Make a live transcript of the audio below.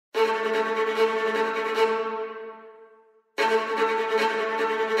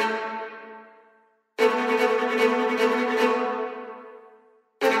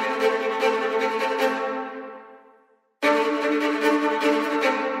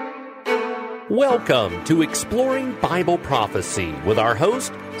Welcome to Exploring Bible Prophecy with our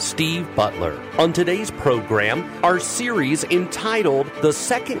host, Steve Butler. On today's program, our series entitled The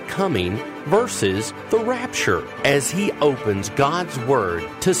Second Coming versus the Rapture, as he opens God's Word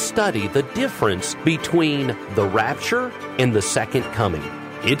to study the difference between the rapture and the second coming.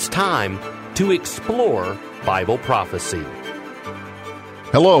 It's time to explore Bible prophecy.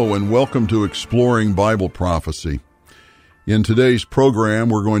 Hello, and welcome to Exploring Bible Prophecy. In today's program,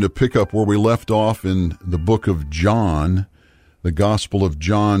 we're going to pick up where we left off in the book of John, the Gospel of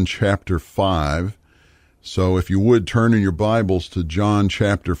John, chapter 5. So if you would, turn in your Bibles to John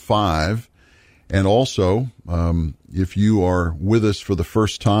chapter 5. And also, if you are with us for the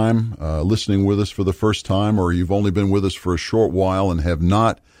first time, listening with us for the first time, or you've only been with us for a short while and have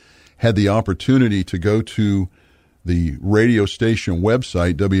not had the opportunity to go to the radio station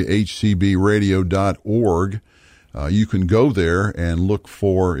website, whcbradio.org, you can go there and look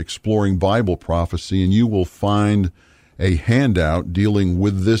for Exploring Bible Prophecy, and you will find a handout dealing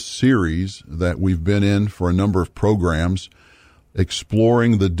with this series that we've been in for a number of programs,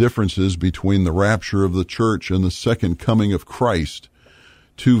 exploring the differences between the rapture of the church and the second coming of Christ,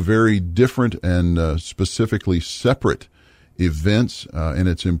 two very different and specifically separate events, and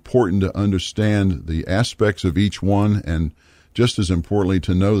it's important to understand the aspects of each one, and just as importantly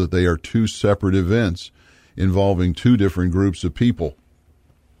to know that they are two separate events involving two different groups of people.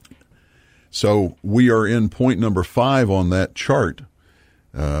 So we are in point number 5 on that chart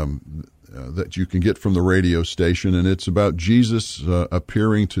that you can get from the radio station, and it's about Jesus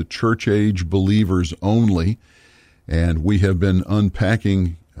appearing to church-age believers only. And we have been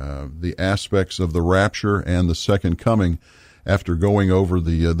unpacking the aspects of the rapture and the second coming after going over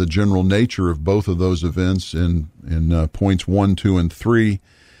the general nature of both of those events in points 1, 2, and 3.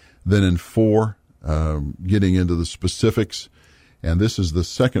 Then in 4, getting into the specifics. And this is the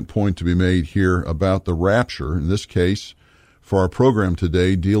second point to be made here about the rapture, in this case, for our program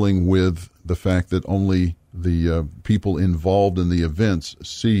today, dealing with the fact that only the people involved in the events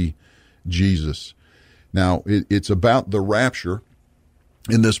see Jesus. Now, it's about the rapture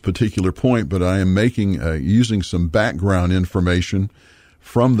in this particular point, but I am using some background information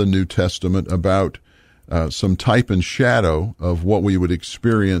from the New Testament about some type and shadow of what we would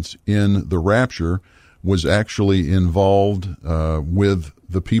experience in the rapture was actually involved with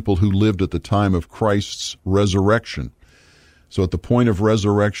the people who lived at the time of Christ's resurrection. So at the point of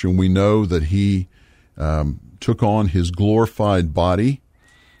resurrection, we know that he took on his glorified body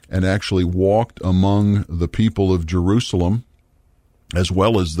and actually walked among the people of Jerusalem as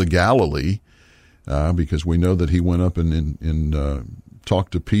well as the Galilee, because we know that he went up and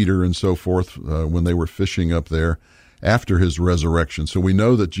talked to Peter and so forth when they were fishing up there after his resurrection. So we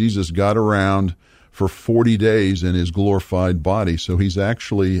know that Jesus got around for 40 days in his glorified body. So he's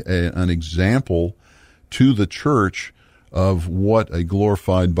actually an example to the church of what a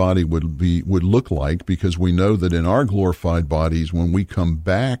glorified body would look like, because we know that in our glorified bodies, when we come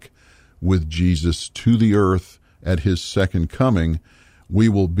back with Jesus to the earth at his second coming, we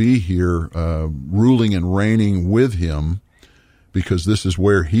will be here ruling and reigning with him, because this is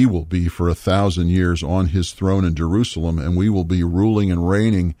where he will be for 1,000 years on his throne in Jerusalem, and we will be ruling and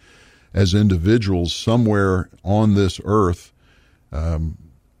reigning as individuals somewhere on this earth,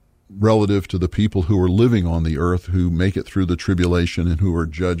 relative to the people who are living on the earth, who make it through the tribulation and who are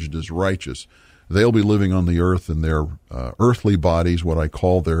judged as righteous. They'll be living on the earth in their earthly bodies, what I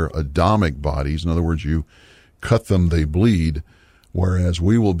call their Adamic bodies. In other words, you cut them, they bleed. Whereas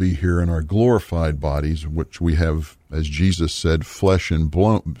we will be here in our glorified bodies, which we have, as Jesus said, flesh and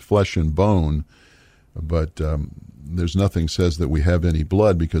bone, but there's nothing says that we have any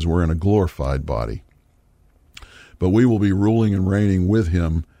blood, because we're in a glorified body. But we will be ruling and reigning with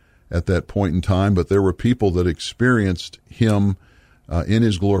him at that point in time. But there were people that experienced him in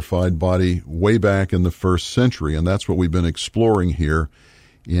his glorified body way back in the first century, and that's what we've been exploring here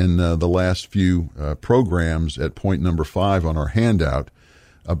in the last few programs at point number 5 on our handout,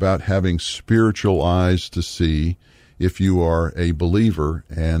 about having spiritual eyes to see. If you are a believer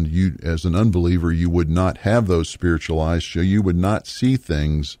and you, as an unbeliever, you would not have those spiritual eyes, so you would not see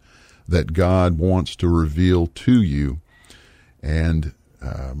things that God wants to reveal to you. And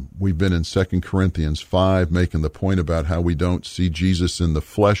we've been in 2 Corinthians 5 making the point about how we don't see Jesus in the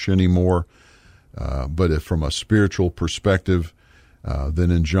flesh anymore, but if from a spiritual perspective. Then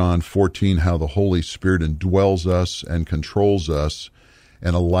in John 14, how the Holy Spirit indwells us and controls us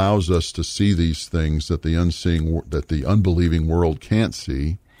and allows us to see these things that the unbelieving world can't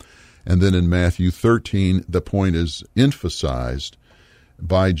see. And then in Matthew 13, the point is emphasized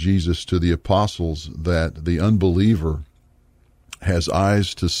by Jesus to the apostles that the unbeliever has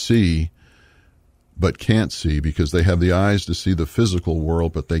eyes to see but can't see, because they have the eyes to see the physical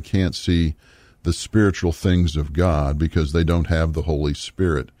world, but they can't see the spiritual things of God because they don't have the Holy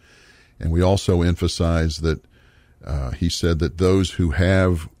Spirit. And we also emphasize that he said that those who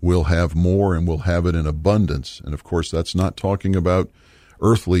have will have more and will have it in abundance. And of course, that's not talking about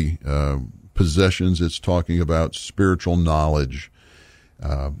earthly possessions. It's talking about spiritual knowledge,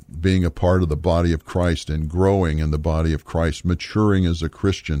 being a part of the body of Christ and growing in the body of Christ, maturing as a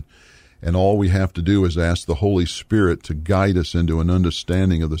Christian. And all we have to do is ask the Holy Spirit to guide us into an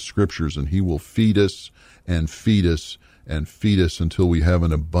understanding of the Scriptures, and he will feed us and feed us and feed us until we have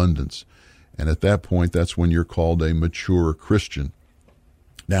an abundance. And at that point, that's when you're called a mature Christian.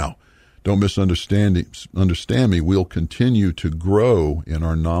 Now, don't misunderstand me. We'll continue to grow in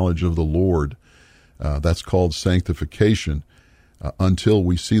our knowledge of the Lord. That's called sanctification until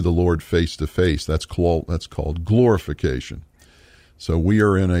we see the Lord face to face. That's called glorification. So we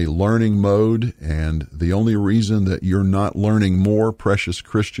are in a learning mode, and the only reason that you're not learning more, precious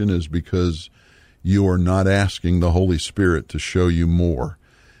Christian, is because you are not asking the Holy Spirit to show you more.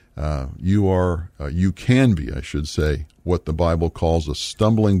 You can be, I should say, what the Bible calls a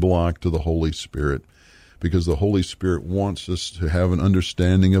stumbling block to the Holy Spirit, because the Holy Spirit wants us to have an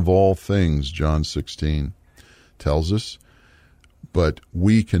understanding of all things, John 16 tells us. But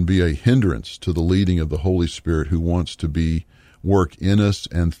we can be a hindrance to the leading of the Holy Spirit, who wants to work in us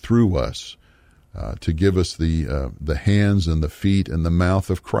and through us, to give us the hands and the feet and the mouth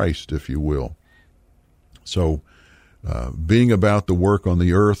of Christ, if you will. So, being about the work on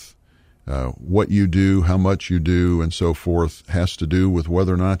the earth, what you do, how much you do, and so forth, has to do with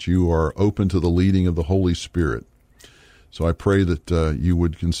whether or not you are open to the leading of the Holy Spirit. So I pray that you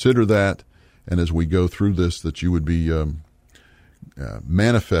would consider that, and as we go through this, that you would be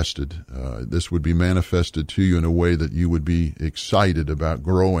manifested. This would be manifested to you in a way that you would be excited about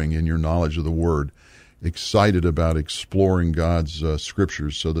growing in your knowledge of the Word, excited about exploring God's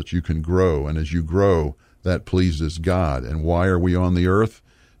Scriptures so that you can grow. And as you grow, that pleases God. And why are we on the earth?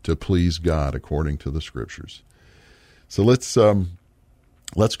 To please God, according to the Scriptures. So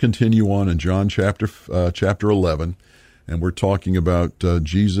let's continue on in John chapter 11, and we're talking about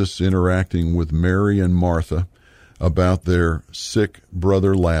Jesus interacting with Mary and Martha about their sick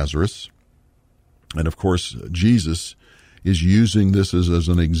brother Lazarus. And of course, Jesus is using this as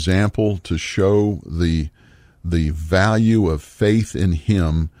an example to show the value of faith in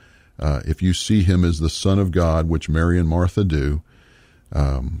him. If you see him as the Son of God, which Mary and Martha do,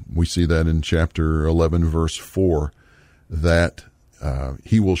 we see that in chapter 11, verse 4, that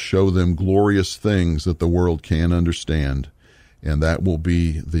he will show them glorious things that the world can't understand, and that will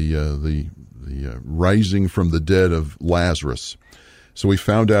be the rising from the dead of Lazarus. So we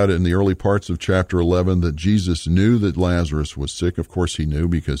found out in the early parts of chapter 11 that Jesus knew that Lazarus was sick. Of course he knew,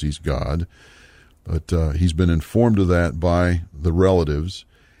 because he's God, but he's been informed of that by the relatives,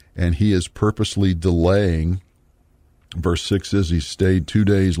 and he is purposely delaying. Verse 6 says he stayed 2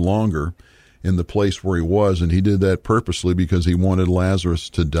 days longer in the place where he was, and he did that purposely because he wanted Lazarus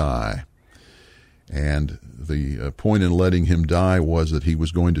to die. And the point in letting him die was that he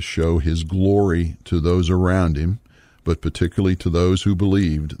was going to show his glory to those around him, but particularly to those who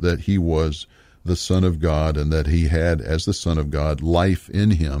believed that he was the Son of God, and that he had, as the Son of God, life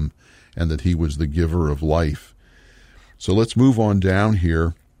in him, and that he was the giver of life. So let's move on down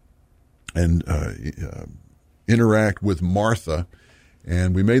here and interact with Martha.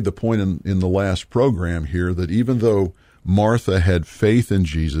 And we made the point in the last program here that even though Martha had faith in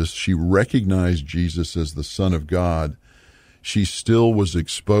Jesus, she recognized Jesus as the Son of God, she still was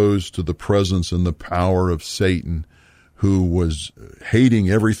exposed to the presence and the power of Satan, who was hating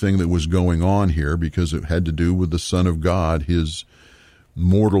everything that was going on here because it had to do with the Son of God, his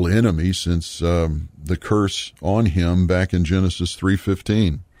mortal enemy since the curse on him back in Genesis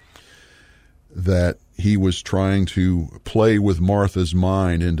 3:15. That he was trying to play with Martha's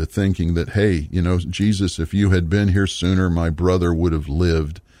mind into thinking that, hey, Jesus, if you had been here sooner, my brother would have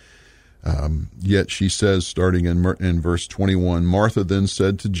lived. Yet she says, starting in verse 21, Martha then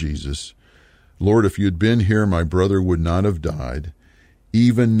said to Jesus, Lord, if you'd been here, my brother would not have died.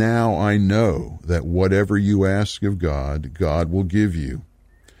 Even now I know that whatever you ask of God, God will give you.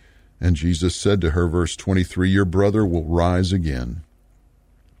 And Jesus said to her, verse 23, your brother will rise again.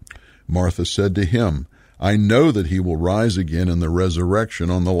 Martha said to him, I know that he will rise again in the resurrection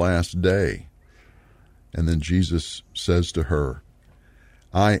on the last day. And then Jesus says to her,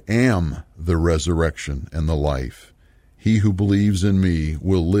 I am the resurrection and the life. He who believes in me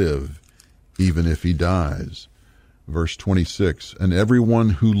will live, even if he dies. Verse 26, and everyone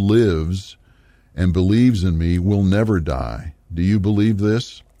who lives and believes in me will never die. Do you believe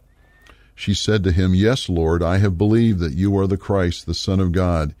this? She said to him, "Yes, Lord, I have believed that you are the Christ, the Son of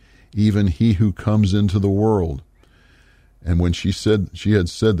God, even he who comes into the world." And when she had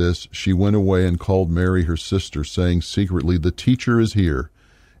said this, she went away and called Mary her sister, saying secretly, "The teacher is here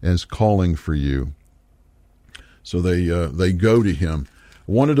and is calling for you." So they go to him.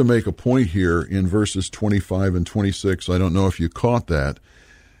 I wanted to make a point here in verses 25 and 26. I don't know if you caught that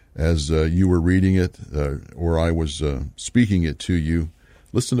as you were reading it or I was speaking it to you.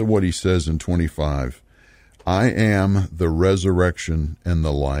 Listen to what he says in 25. "I am the resurrection and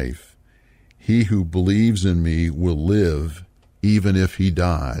the life. He who believes in me will live even if he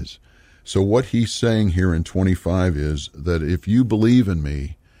dies." So what he's saying here in 25 is that if you believe in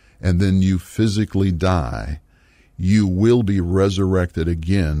me and then you physically die, you will be resurrected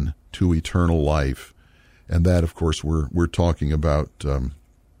again to eternal life. And that, of course, we're talking about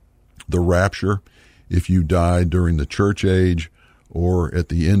the rapture. If you die during the church age or at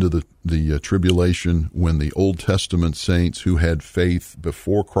the end of the tribulation, when the Old Testament saints who had faith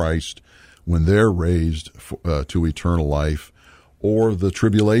before Christ, when they're raised to eternal life, or the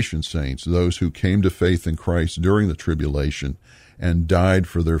tribulation saints, those who came to faith in Christ during the tribulation and died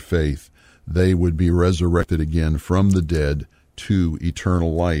for their faith, they would be resurrected again from the dead to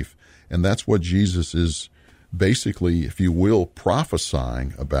eternal life. And that's what Jesus is basically, if you will,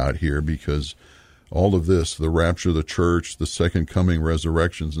 prophesying about here, because all of this, the rapture of the church, the second coming,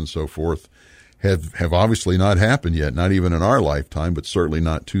 resurrections, and so forth, have obviously not happened yet, not even in our lifetime, but certainly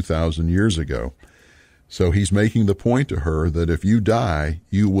not 2,000 years ago. So he's making the point to her that if you die,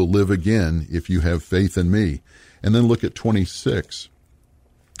 you will live again if you have faith in me. And then look at 26.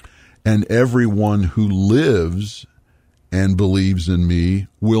 "And everyone who lives and believes in me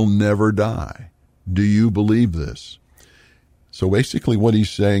will never die." Do you believe this? So basically what he's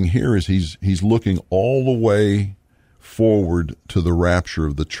saying here is he's looking all the way forward to the rapture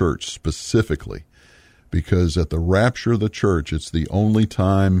of the church specifically, because at the rapture of the church, it's the only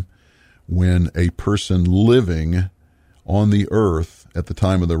time when a person living on the earth at the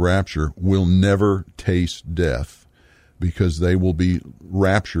time of the rapture will never taste death, because they will be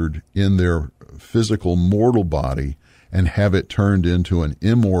raptured in their physical mortal body and have it turned into an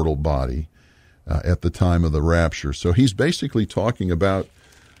immortal body at the time of the rapture. So he's basically talking about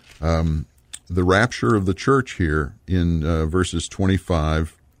the rapture of the church here in verses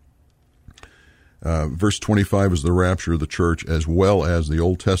 25. Verse 25 is the rapture of the church, as well as the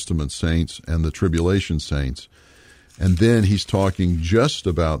Old Testament saints and the tribulation saints. And then he's talking just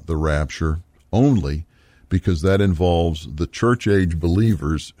about the rapture only, because that involves the church age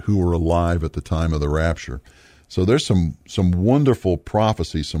believers who are alive at the time of the rapture. So there's some wonderful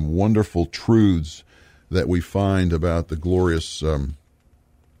prophecy, some wonderful truths that we find about the glorious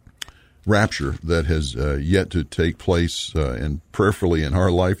rapture that has yet to take place and prayerfully in our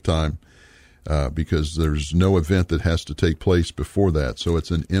lifetime, because there's no event that has to take place before that. So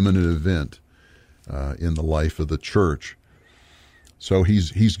it's an imminent event in the life of the church. So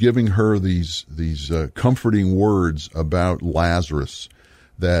he's giving her these comforting words about Lazarus,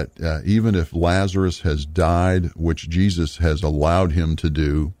 that even if Lazarus has died, which Jesus has allowed him to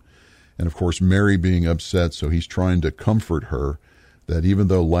do, and of course Mary being upset, so he's trying to comfort her, that even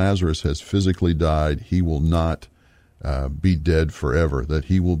though Lazarus has physically died, he will not be dead forever, that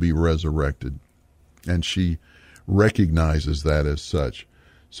he will be resurrected. And she recognizes that as such.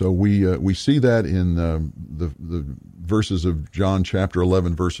 So we see that in the verses of John chapter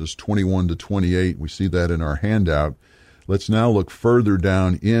 11, verses 21 to 28. We see that in our handout. Let's now look further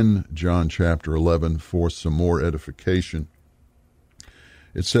down in John chapter 11 for some more edification.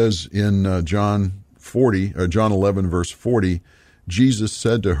 It says in John 11, verse 40, Jesus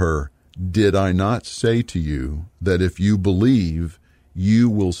said to her, "Did I not say to you that if you believe, you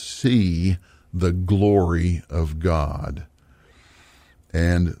will see the glory of God?"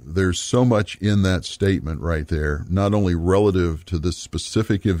 And there's so much in that statement right there, not only relative to this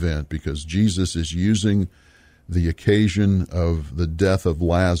specific event, because Jesus is using the occasion of the death of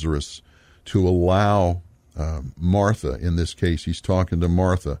Lazarus to allow Martha, in this case, he's talking to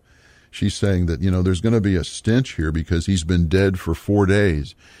Martha. She's saying that, there's going to be a stench here because he's been dead for 4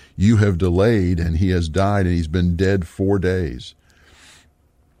 days. You have delayed, and he has died, and he's been dead 4 days.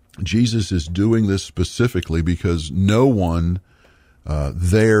 Jesus is doing this specifically because no one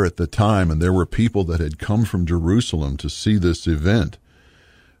there at the time, and there were people that had come from Jerusalem to see this event.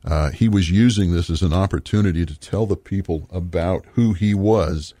 He was using this as an opportunity to tell the people about who he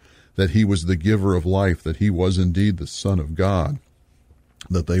was, that he was the giver of life, that he was indeed the Son of God,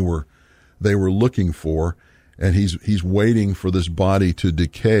 that they were looking for, and he's waiting for this body to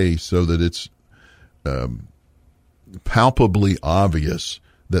decay so that it's palpably obvious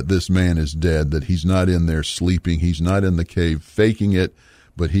that this man is dead, that he's not in there sleeping, he's not in the cave faking it,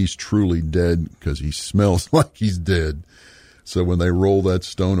 but he's truly dead because he smells like he's dead. So when they roll that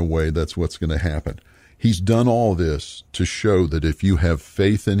stone away, that's what's going to happen. He's done all this to show that if you have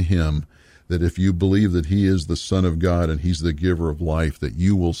faith in him, that if you believe that he is the Son of God and he's the giver of life, that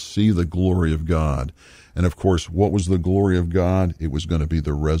you will see the glory of God. And of course, what was the glory of God? It was going to be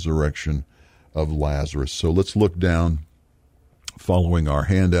the resurrection of Lazarus. So let's look down, following our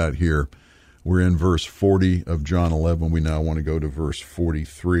handout here. We're in verse 40 of John 11. We now want to go to verse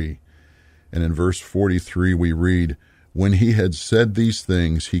 43. And in verse 43 we read, "When he had said these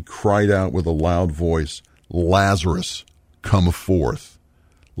things, he cried out with a loud voice, 'Lazarus, come forth.'"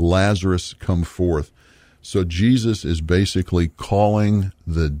 Lazarus, come forth. So Jesus is basically calling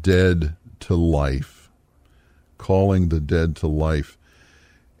the dead to life. Calling the dead to life.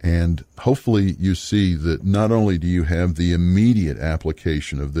 And hopefully you see that not only do you have the immediate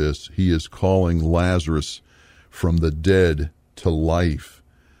application of this, he is calling Lazarus from the dead to life.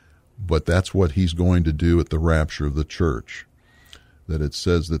 But that's what he's going to do at the rapture of the church. That it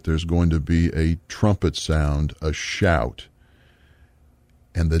says that there's going to be a trumpet sound, a shout,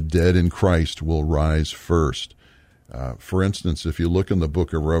 and the dead in Christ will rise first. For instance, if you look in the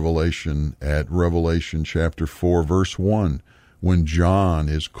book of Revelation, at Revelation chapter 4, verse 1, when John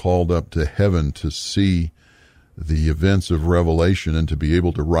is called up to heaven to see the events of Revelation and to be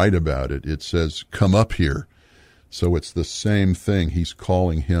able to write about it, it says, "Come up here." So it's the same thing. He's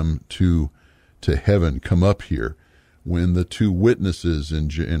calling him to heaven, come up here. When the two witnesses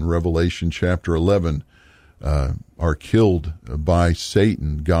in Revelation chapter 11 are killed by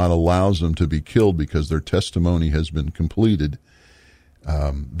Satan, God allows them to be killed because their testimony has been completed.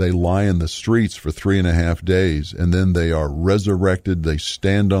 They lie in the streets for 3.5 days, and then they are resurrected. They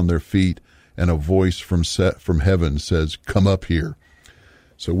stand on their feet, and a voice from heaven says, "Come up here."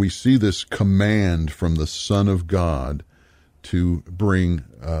 So we see this command from the Son of God to bring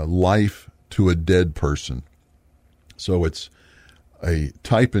life to a dead person. So it's a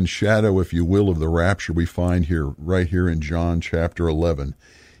type and shadow, if you will, of the rapture we find here, right here in John chapter 11.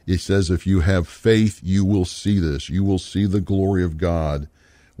 It says if you have faith, you will see this. You will see the glory of God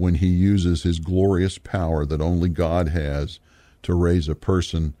when he uses his glorious power that only God has to raise a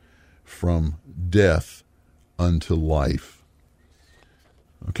person from death unto life.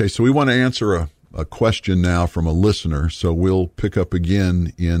 Okay, so we want to answer a question now from a listener. So we'll pick up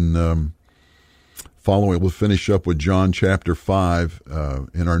again in following. We'll finish up with John chapter 5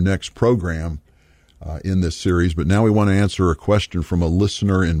 in our next program in this series. But now we want to answer a question from a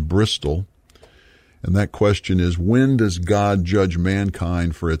listener in Bristol. And that question is, when does God judge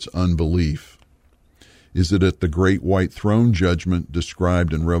mankind for its unbelief? Is it at the great white throne judgment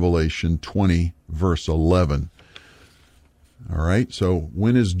described in Revelation 20, verse 11? All right, so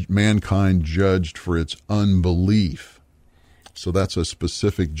when is mankind judged for its unbelief? So that's a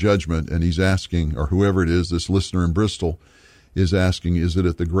specific judgment, and he's asking, or whoever it is, this listener in Bristol is asking, is it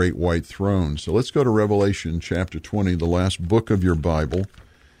at the great white throne? So let's go to Revelation chapter 20, the last book of your Bible,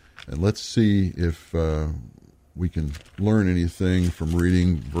 and let's see if we can learn anything from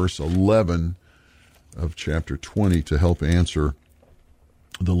reading verse 11 of chapter 20 to help answer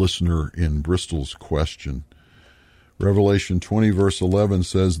the listener in Bristol's question. Revelation 20, verse 11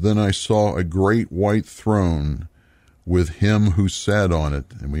 says, "Then I saw a great white throne with him who sat on it,"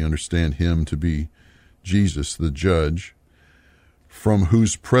 and we understand him to be Jesus, the judge, "from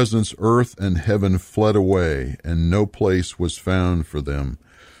whose presence earth and heaven fled away, and no place was found for them."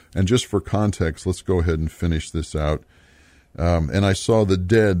 And just for context, let's go ahead and finish this out. "And I saw the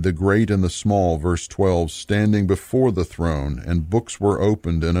dead, the great and the small," verse 12, "standing before the throne, and books were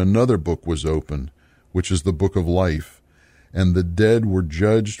opened, and another book was opened, which is the book of life. And the dead were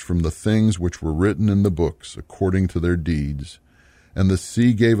judged from the things which were written in the books, according to their deeds. And the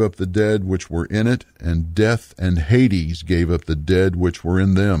sea gave up the dead which were in it, and death and Hades gave up the dead which were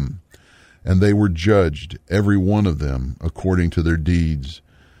in them. And they were judged, every one of them, according to their deeds.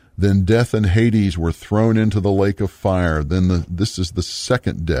 Then death and Hades were thrown into the lake of fire. This is the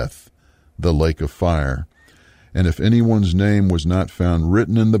second death, the lake of fire. And if anyone's name was not found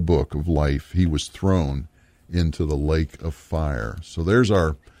written in the book of life, he was thrown into the lake of fire." So there's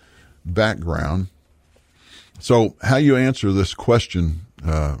our background. So how you answer this question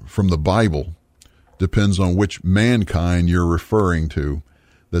from the Bible depends on which mankind you're referring to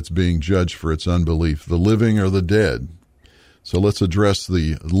that's being judged for its unbelief, the living or the dead. So let's address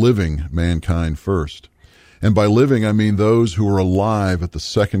the living mankind first. And by living, I mean those who are alive at the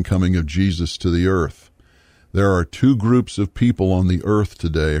second coming of Jesus to the earth. There are two groups of people on the earth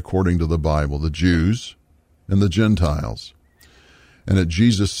today, according to the Bible, the Jews and the Gentiles. And at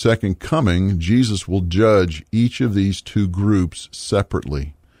Jesus' second coming, Jesus will judge each of these two groups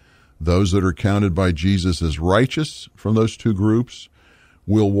separately. Those that are counted by Jesus as righteous from those two groups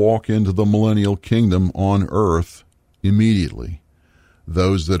will walk into the millennial kingdom on earth immediately.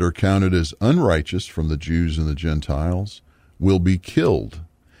 Those that are counted as unrighteous from the Jews and the Gentiles will be killed,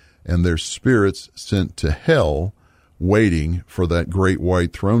 and their spirits sent to hell, waiting for that great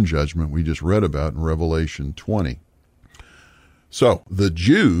white throne judgment we just read about in Revelation 20. So the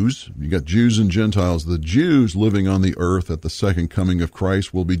Jews, you got Jews and Gentiles, the Jews living on the earth at the second coming of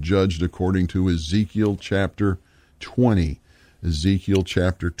Christ will be judged according to Ezekiel chapter 20. Ezekiel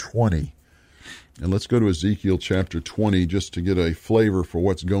chapter 20. And let's go to Ezekiel chapter 20 just to get a flavor for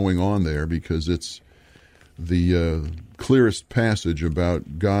what's going on there, because it's the clearest passage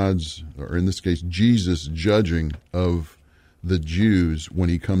about God's, or in this case, Jesus' judging of the Jews when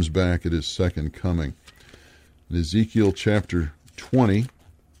he comes back at his second coming. In Ezekiel chapter 20,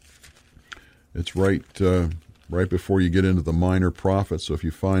 it's right before you get into the minor prophets. So if you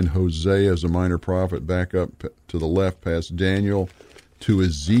find Hosea as a minor prophet, back up to the left past Daniel to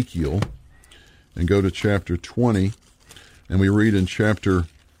Ezekiel and go to chapter 20. And we read in chapter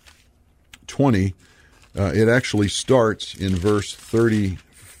 20, it actually starts in verse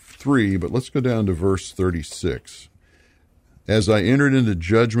 33, but let's go down to verse 36. As I entered into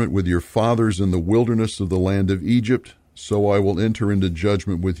judgment with your fathers in the wilderness of the land of Egypt, so I will enter into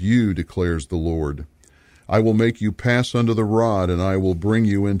judgment with you, declares the Lord. I will make you pass under the rod, and I will bring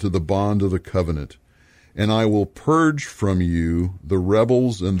you into the bond of the covenant. And I will purge from you the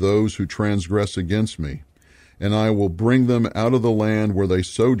rebels and those who transgress against me. And I will bring them out of the land where they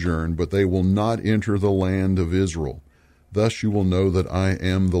sojourn, but they will not enter the land of Israel. Thus you will know that I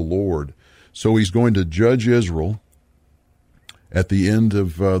am the Lord. So he's going to judge Israel at the end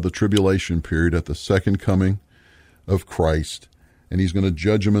of the tribulation period, at the second coming of Christ, and he's going to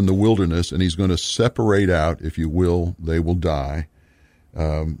judge them in the wilderness, and he's going to separate out, if you will, they will die,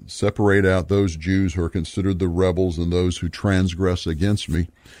 separate out those Jews who are considered the rebels and those who transgress against me.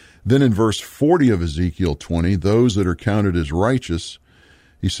 Then in verse 40 of Ezekiel 20, those that are counted as righteous,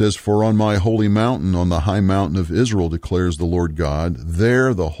 he says, for on my holy mountain, on the high mountain of Israel, declares the Lord God,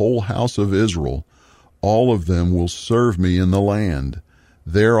 there the whole house of Israel, all of them will serve me in the land.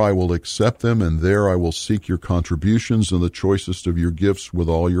 There I will accept them, and there I will seek your contributions and the choicest of your gifts with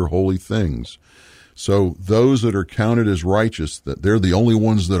all your holy things. So those that are counted as righteous, that they're the only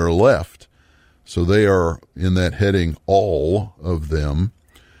ones that are left, so they are in that heading, all of them,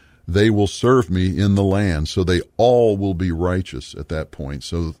 they will serve me in the land. So they all will be righteous at that point.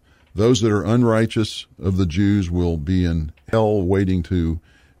 So those that are unrighteous of the Jews will be in hell waiting to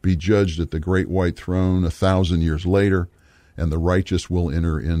be judged at the great white throne 1,000 years later, and the righteous will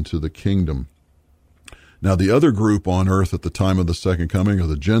enter into the kingdom. Now, the other group on earth at the time of the second coming are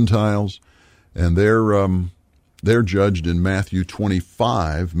the Gentiles, and they're judged in Matthew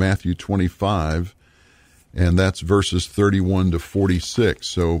 25, and that's verses 31 to 46.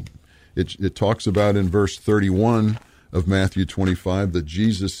 So it talks about in verse 31 of Matthew 25 that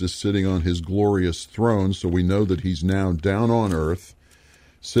Jesus is sitting on his glorious throne, so we know that he's now down on earth,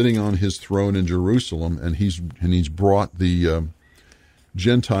 sitting on his throne in Jerusalem, and he's brought the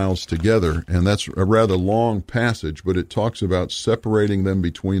Gentiles together, and that's a rather long passage, but it talks about separating them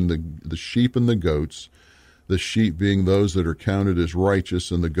between the sheep and the goats, the sheep being those that are counted as righteous,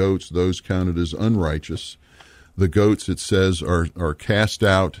 and the goats those counted as unrighteous. The goats, it says, are cast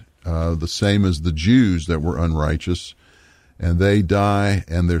out the same as the Jews that were unrighteous, and they die,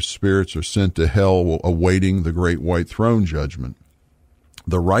 and their spirits are sent to hell, awaiting the great white throne judgment.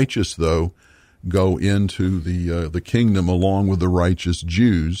 The righteous, though, go into the kingdom along with the righteous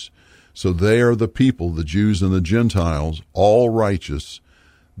Jews. So they are the people, the Jews and the Gentiles, all righteous,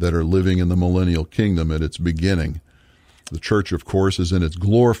 that are living in the millennial kingdom at its beginning. The church, of course, is in its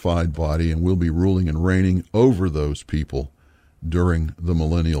glorified body and will be ruling and reigning over those people during the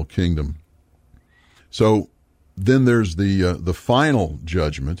millennial kingdom. So then there's the final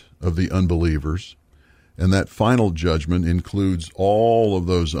judgment of the unbelievers. And that final judgment includes all of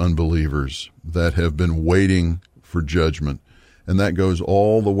those unbelievers that have been waiting for judgment. And that goes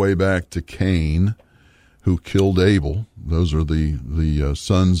all the way back to Cain, who killed Abel. Those are the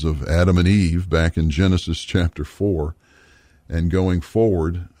sons of Adam and Eve back in Genesis chapter 4. And going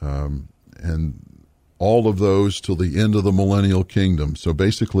forward, and all of those till the end of the millennial kingdom. So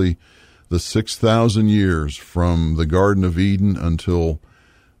basically the 6,000 years from the Garden of Eden until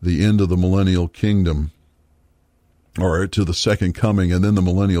the end of the millennial kingdom, or to the second coming, and then the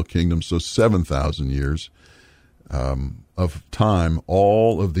millennial kingdom, so 7,000 years of time,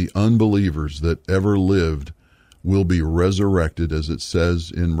 all of the unbelievers that ever lived will be resurrected, as it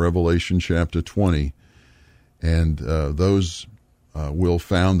says in Revelation chapter 20, and those will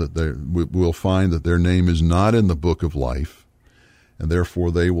find that their name is not in the book of life, and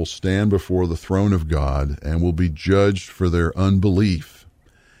therefore they will stand before the throne of God and will be judged for their unbelief.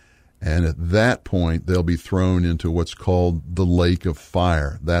 And at that point, they'll be thrown into what's called the lake of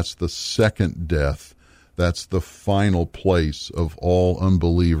fire. That's the second death. That's the final place of all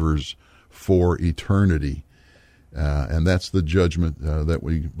unbelievers for eternity. And that's the judgment that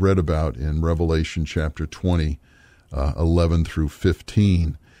we read about in Revelation chapter 20, 11 through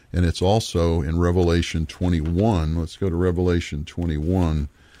 15. And it's also in Revelation 21. Let's go to Revelation 21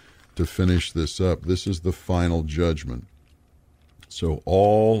 to finish this up. This is the final judgment. So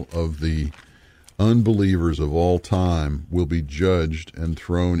all of the unbelievers of all time will be judged and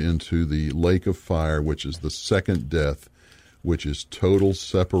thrown into the lake of fire, which is the second death, which is total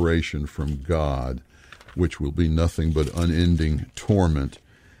separation from God, which will be nothing but unending torment.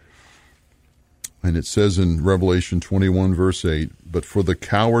 And it says in Revelation 21, verse 8, "But for the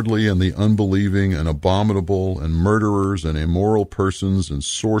cowardly and the unbelieving and abominable and murderers and immoral persons and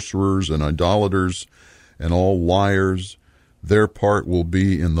sorcerers and idolaters and all liars, their part will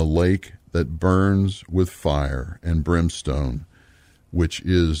be in the lake that burns with fire and brimstone, which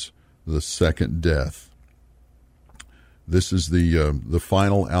is the second death." This is the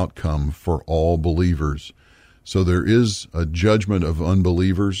final outcome for all believers. So there is a judgment of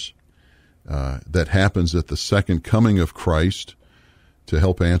unbelievers that happens at the second coming of Christ. To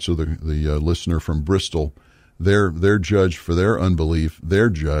help answer the listener from Bristol, they're judged for their unbelief. They're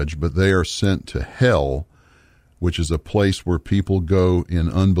judged, but they are sent to hell, which is a place where people go in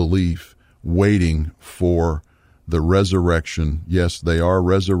unbelief, waiting for the resurrection. Yes, they are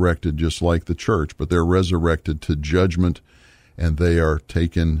resurrected just like the church, but they're resurrected to judgment, and they are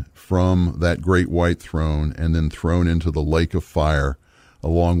taken from that great white throne and then thrown into the lake of fire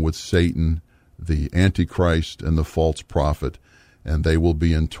along with Satan, the Antichrist, and the false prophet, and they will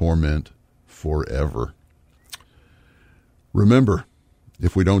be in torment forever. Remember,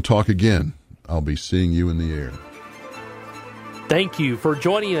 if we don't talk again, I'll be seeing you in the air. Thank you for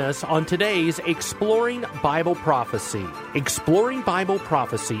joining us on today's Exploring Bible Prophecy. Exploring Bible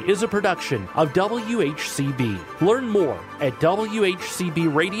Prophecy is a production of WHCB. Learn more at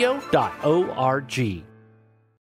WHCBradio.org.